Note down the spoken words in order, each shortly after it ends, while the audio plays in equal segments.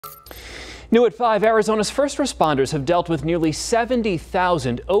New at 5, Arizona's first responders have dealt with nearly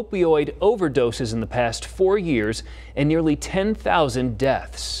 70,000 opioid overdoses in the past 4 years and nearly 10,000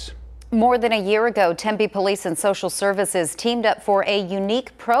 deaths. More than a year ago, Tempe Police and Social Services teamed up for a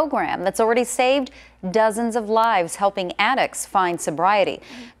unique program that's already saved dozens of lives, helping addicts find sobriety.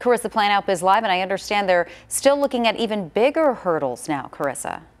 Carissa Planalp is live, and I understand they're still looking at even bigger hurdles now.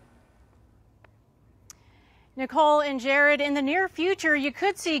 Carissa. Nicole and Jared, in the near future, you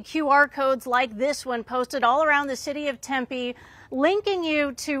could see QR codes like this one posted all around the city of Tempe, linking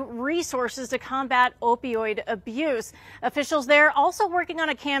you to resources to combat opioid abuse. Officials there also working on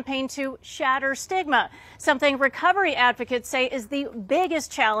a campaign to shatter stigma, something recovery advocates say is the biggest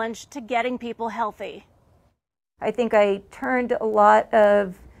challenge to getting people healthy. I think I turned a lot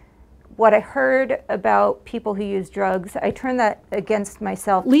of what I heard about people who use drugs, I turned that against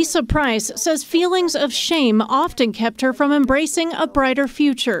myself. Lisa Price says feelings of shame often kept her from embracing a brighter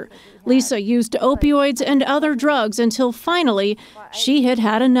future. Lisa used opioids and other drugs until finally she had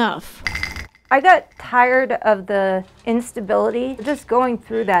had enough. I got tired of the instability, just going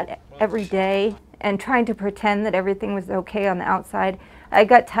through that every day and trying to pretend that everything was okay on the outside. I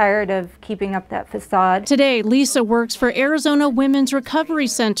got tired of keeping up that facade. Today, Lisa works for Arizona Women's Recovery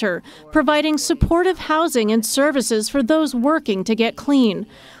Center, providing supportive housing and services for those working to get clean.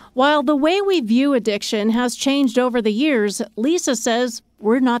 While the way we view addiction has changed over the years, Lisa says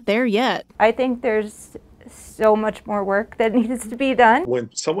we're not there yet. I think there's so much more work that needs to be done. When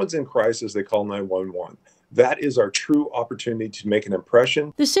someone's in crisis, they call 911. That is our true opportunity to make an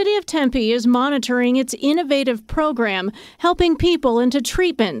impression. The City of Tempe is monitoring its innovative program, helping people into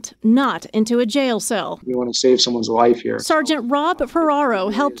treatment, not into a jail cell. We want to save someone's life here. Sergeant Rob Ferraro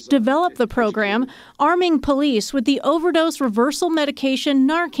helped develop the program, arming police with the overdose reversal medication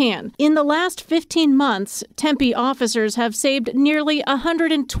Narcan. In the last 15 months, Tempe officers have saved nearly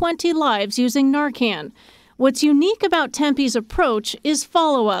 120 lives using Narcan. What's unique about Tempe's approach is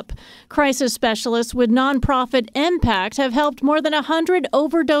follow-up. Crisis specialists with nonprofit Impact have helped more than 100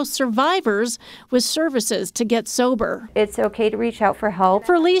 overdose survivors with services to get sober. It's okay to reach out for help.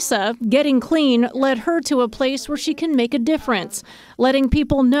 For Lisa, getting clean led her to a place where she can make a difference, letting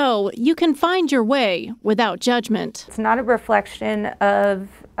people know you can find your way without judgment. It's not a reflection of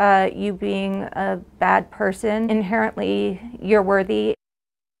you being a bad person. Inherently, you're worthy.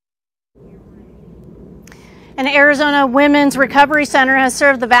 An Arizona Women's Recovery Center has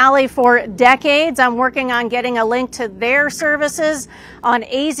served the Valley for decades. I'm working on getting a link to their services on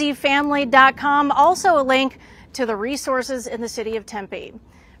azfamily.com. Also a link to the resources in the city of Tempe.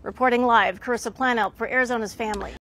 Reporting live, Carissa Planalp for Arizona's Family.